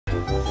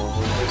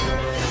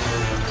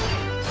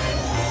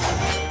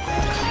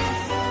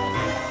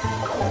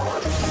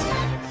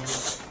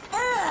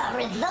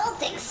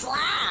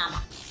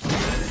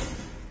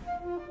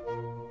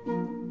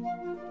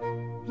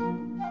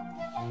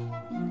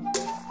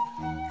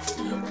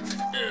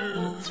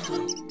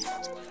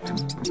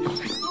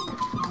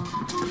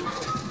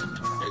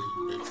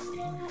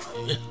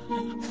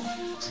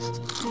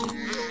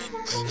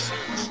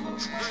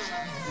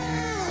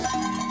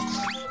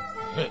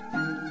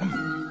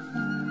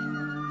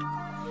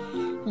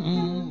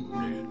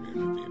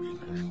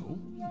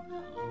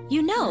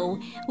You know,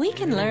 we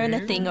can learn a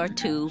thing or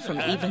two from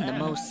even the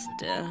most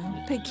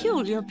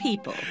peculiar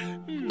people.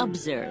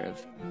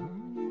 Observe.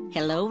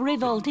 Hello,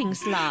 Revolting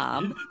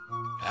Slob.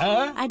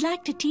 Huh? I'd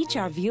like to teach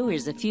our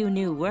viewers a few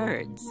new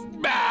words.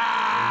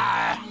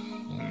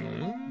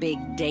 Big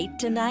date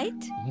tonight?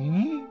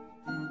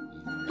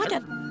 What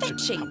a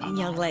fetching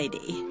young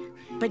lady.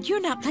 But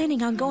you're not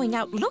planning on going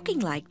out looking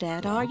like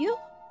that, are you?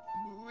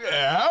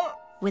 Yeah.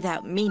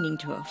 Without meaning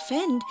to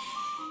offend,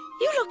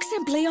 you look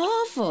simply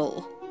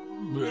awful.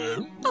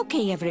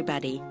 Okay,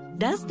 everybody.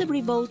 Does the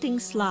Revolting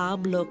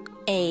Slob look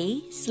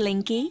A,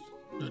 slinky,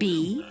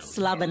 B,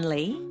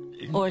 slovenly,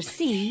 or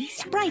C,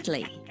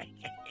 sprightly?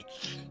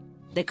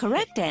 The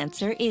correct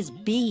answer is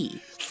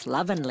B,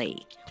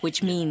 slovenly,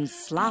 which means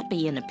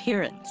sloppy in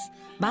appearance.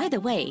 By the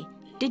way,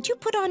 did you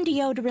put on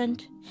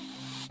deodorant?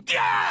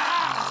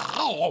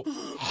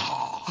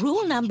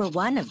 Rule number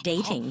 1 of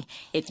dating: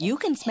 if you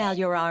can smell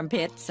your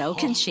armpit, so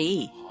can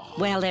she.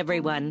 Well,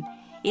 everyone,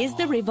 is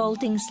the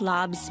Revolting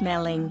Slob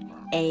smelling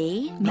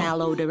A,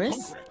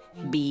 malodorous,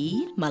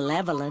 B,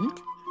 malevolent,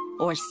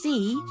 or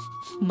C,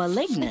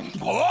 malignant?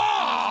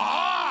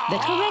 The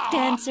correct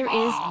answer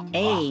is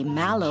A,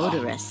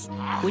 malodorous,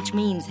 which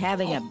means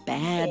having a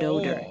bad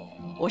odor,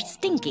 or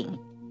stinking.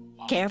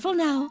 Careful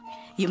now,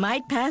 you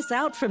might pass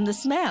out from the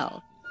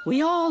smell.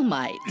 We all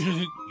might.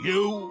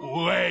 You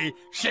weigh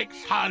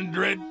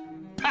 600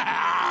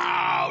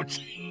 pounds.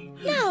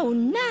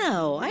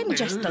 No, I'm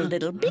just a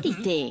little bitty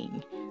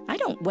thing. I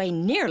don't weigh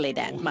nearly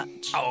that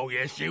much. Oh,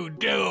 yes, you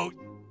do.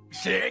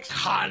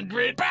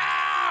 600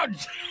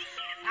 pounds.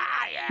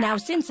 Now,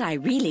 since I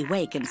really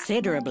weigh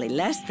considerably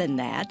less than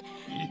that,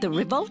 the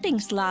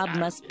Revolting Slob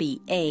must be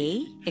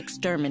A,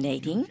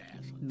 exterminating,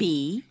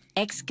 B,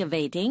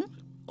 excavating,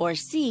 or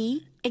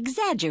C,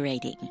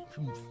 exaggerating.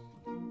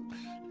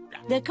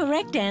 The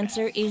correct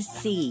answer is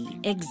C,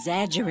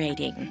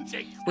 exaggerating,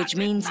 which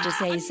means to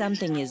say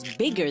something is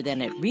bigger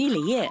than it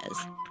really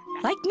is.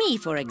 Like me,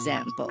 for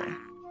example.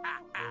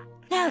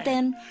 Now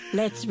then,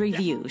 let's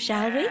review,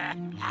 shall we?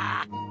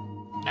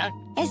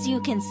 As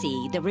you can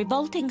see, the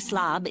Revolting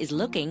Slob is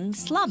looking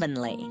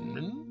slovenly.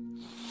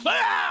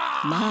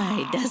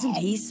 My, doesn't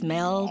he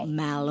smell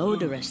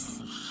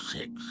malodorous?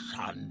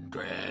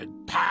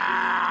 600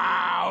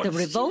 pounds. The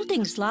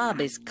Revolting Slob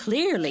is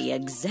clearly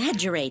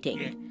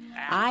exaggerating.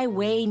 I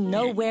weigh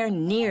nowhere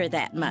near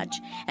that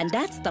much, and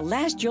that's the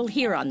last you'll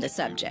hear on the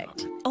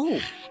subject. Oh,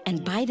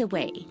 and by the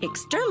way,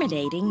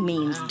 exterminating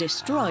means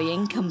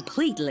destroying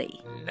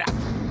completely.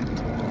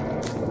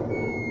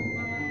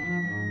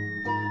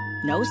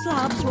 No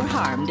slobs were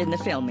harmed in the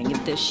filming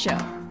of this show.